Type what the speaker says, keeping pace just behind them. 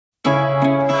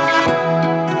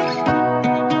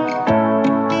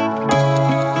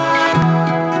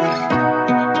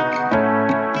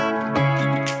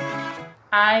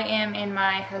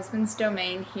Sportsman's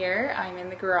Domain here. I'm in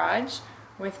the garage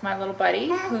with my little buddy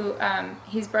who,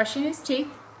 he's brushing his teeth.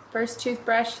 First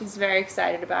toothbrush, he's very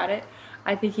excited about it.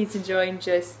 I think he's enjoying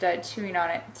just chewing on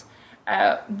it.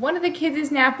 One of the kids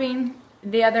is napping,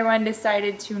 the other one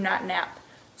decided to not nap.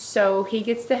 So he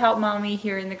gets to help mommy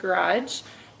here in the garage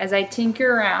as I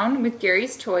tinker around with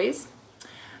Gary's toys.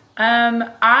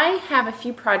 I have a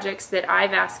few projects that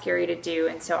I've asked Gary to do,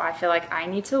 and so I feel like I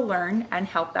need to learn and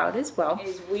help out as well.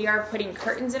 We are putting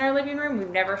curtains in our living room. We've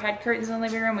never had curtains in the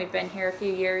living room. We've been here a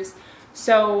few years.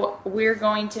 So we're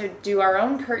going to do our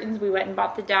own curtains. We went and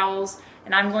bought the dowels,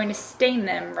 and I'm going to stain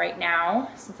them right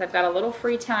now since I've got a little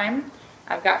free time.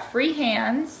 I've got free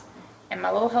hands and my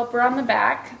little helper on the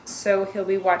back, so he'll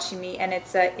be watching me. And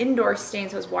it's an indoor stain,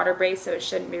 so it's water-based, so it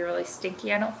shouldn't be really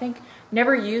stinky, I don't think.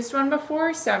 Never used one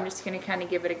before, so I'm just gonna kind of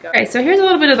give it a go. Okay, so here's a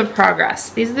little bit of the progress.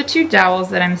 These are the two dowels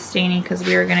that I'm staining because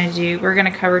we're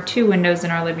gonna cover two windows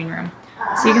in our living room.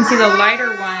 So you can see the lighter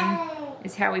one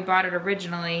is how we bought it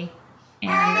originally,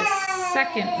 and the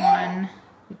second one,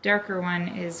 the darker one,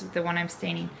 is the one I'm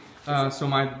staining. So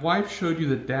my wife showed you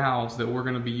the dowels that we're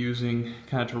gonna be using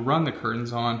kind of to run the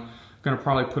curtains on. I'm gonna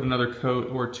probably put another coat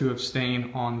or two of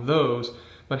stain on those,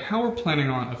 but how we're planning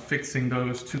on affixing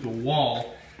those to the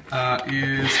wall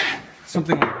is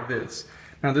something like this.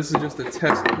 Now this is just a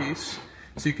test piece,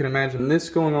 so you can imagine this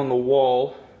going on the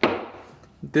wall,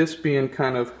 this being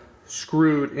kind of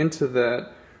screwed into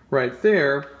that right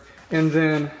there, and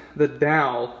then the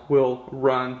dowel will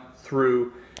run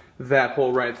through that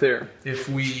hole right there. If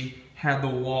we had the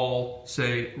wall,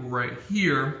 say, right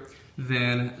here,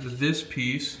 then this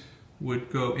piece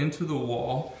would go into the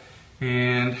wall,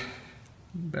 and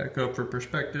back up for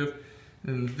perspective,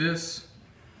 and this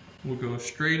will go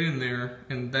straight in there,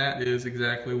 and that is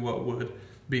exactly what would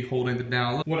be holding the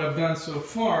dowel. What I've done so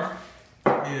far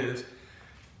is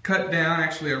cut down,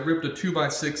 actually I ripped a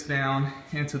 2x6 down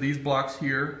into these blocks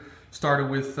here. Started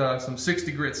with some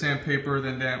 60 grit sandpaper,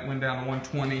 then went down to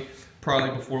 120. Probably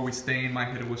before we stained, might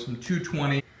hit it with some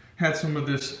 220. Had some of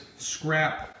this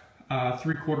scrap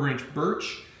 3/4 inch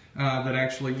birch that I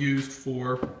actually used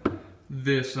for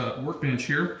this workbench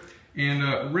here,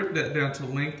 and ripped that down to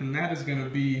length, and that is going to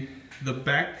be the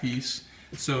back piece.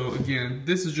 So again,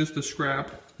 this is just a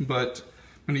scrap, but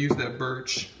I'm going to use that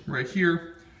birch right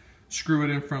here, screw it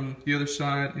in from the other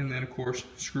side, and then of course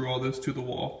screw all this to the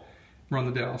wall, run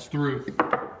the dowels through.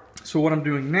 So what I'm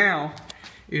doing now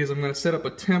is I'm going to set up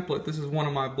a template. This is one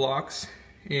of my blocks,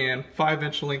 and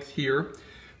 5-inch length here.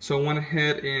 So I went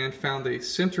ahead and found a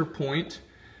center point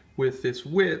with this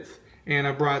width, and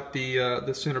I brought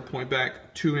the center point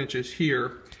back 2 inches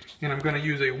here, and I'm going to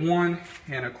use a 1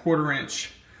 1/4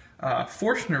 inch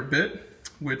Forstner bit,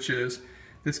 which is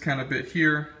this kind of bit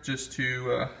here, just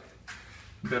to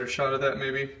better shot of that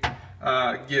maybe,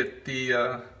 get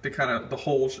the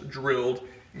holes drilled,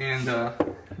 and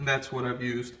that's what I've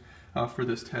used for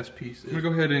this test piece. I'm going to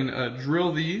go ahead and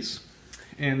drill these,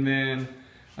 and then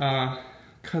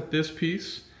cut this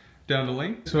piece down to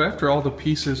length. So after all the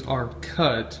pieces are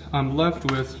cut, I'm left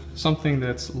with something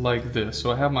that's like this.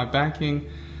 So I have my backing,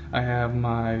 I have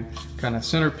my kind of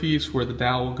centerpiece where the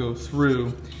dowel will go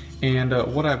through, and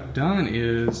what I've done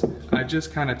is I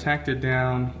just kind of tacked it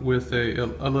down with a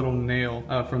little nail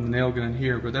from the nail gun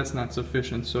here, but that's not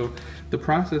sufficient. So the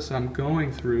process I'm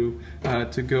going through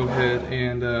to go ahead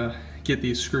and get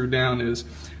these screwed down is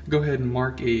go ahead and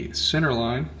mark a center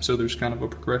line. So there's kind of a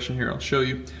progression here, I'll show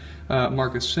you.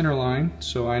 Mark a center line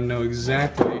so I know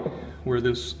exactly where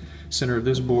this center of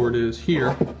this board is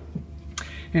here,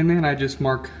 and then I just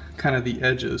mark kind of the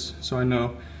edges so I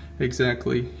know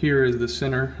exactly here is the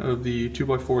center of the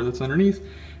 2x4 that's underneath,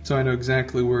 so I know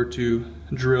exactly where to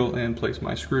drill and place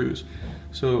my screws.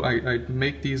 So I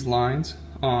make these lines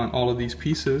on all of these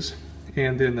pieces,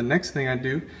 and then the next thing I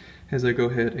do is I go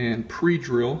ahead and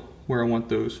pre-drill where I want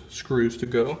those screws to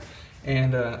go,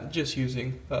 and just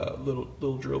using a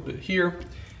little drill bit here,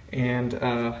 and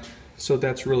so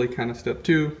that's really kind of step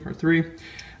 2 or 3.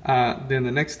 Then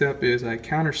the next step is I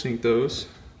countersink those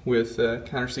with a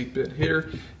countersink bit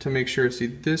here to make sure, see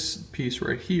this piece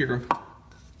right here,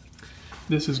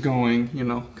 this is going, you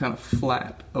know, kind of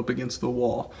flat up against the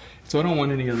wall. So I don't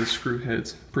want any of the screw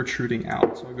heads protruding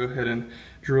out. So I'll go ahead and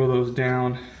drill those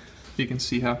down. You can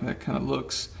see how that kind of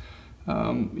looks,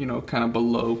 you know, kind of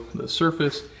below the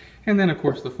surface. And then of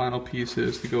course the final piece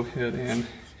is to go ahead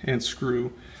and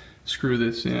screw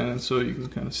this in. And so you can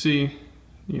kind of see,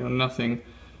 you know, nothing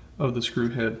of the screw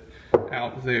head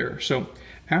out there. So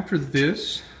after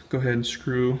this, go ahead and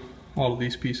screw all of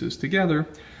these pieces together.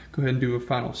 Go ahead and do a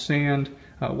final sand,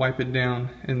 wipe it down,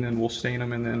 and then we'll stain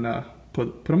them and then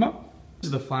put them up. This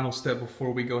is the final step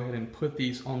before we go ahead and put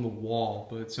these on the wall.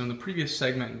 But so in the previous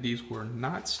segment, these were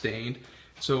not stained.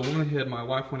 So my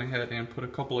wife went ahead and put a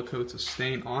couple of coats of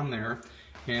stain on there.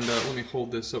 And let me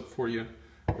hold this up for you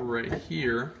right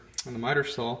here on the miter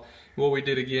saw. What we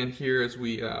did again here is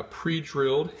we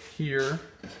pre-drilled here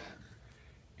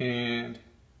and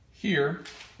here,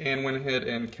 and went ahead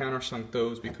and countersunk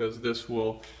those because this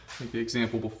will, like the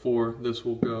example before, this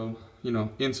will go, you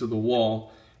know, into the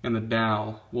wall, and the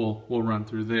dowel will run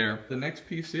through there. The next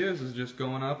piece is just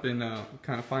going up and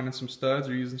kind of finding some studs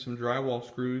or using some drywall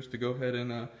screws to go ahead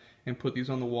and put these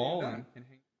on the wall.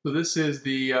 So this is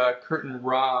the curtain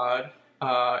rod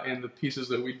and the pieces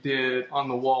that we did on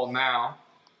the wall now.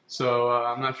 So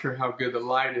I'm not sure how good the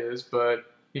light is, but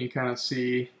you can kind of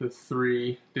see the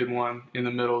three, did one in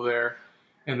the middle there,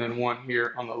 and then one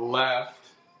here on the left.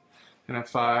 And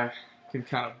if I can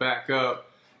kind of back up,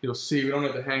 you'll see we don't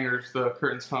have the hangers, the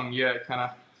curtains hung yet, kind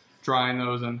of drying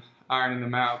those and ironing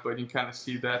them out, but you can kind of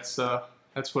see that's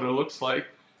what it looks like,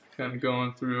 kind of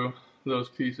going through those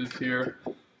pieces here.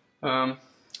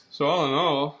 So all in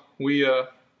all, we're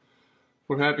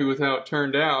happy with how it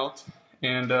turned out,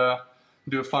 and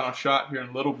do a final shot here in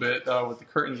a little bit with the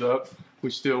curtains up. We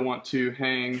still want to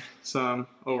hang some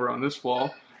over on this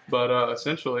wall, but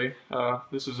essentially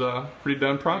this is a pretty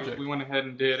done project. We went ahead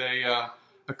and did a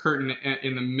curtain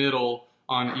in the middle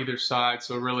on either side,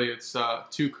 so really it's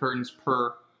 2 curtains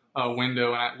per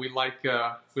window, and we like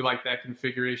that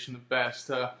configuration the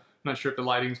best. I'm not sure if the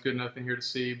lighting's good enough in here to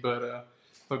see, but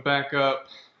back up,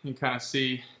 you can kind of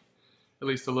see at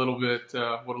least a little bit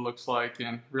what it looks like,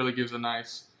 and really gives a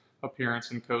nice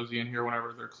appearance and cozy in here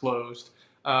whenever they're closed.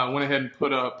 Went ahead and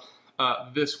put up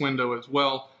this window as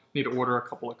well. Need to order a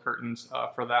couple of curtains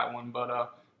for that one,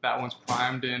 but that one's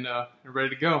primed and ready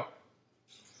to go.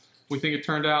 We think it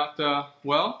turned out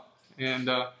well, and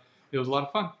it was a lot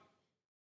of fun.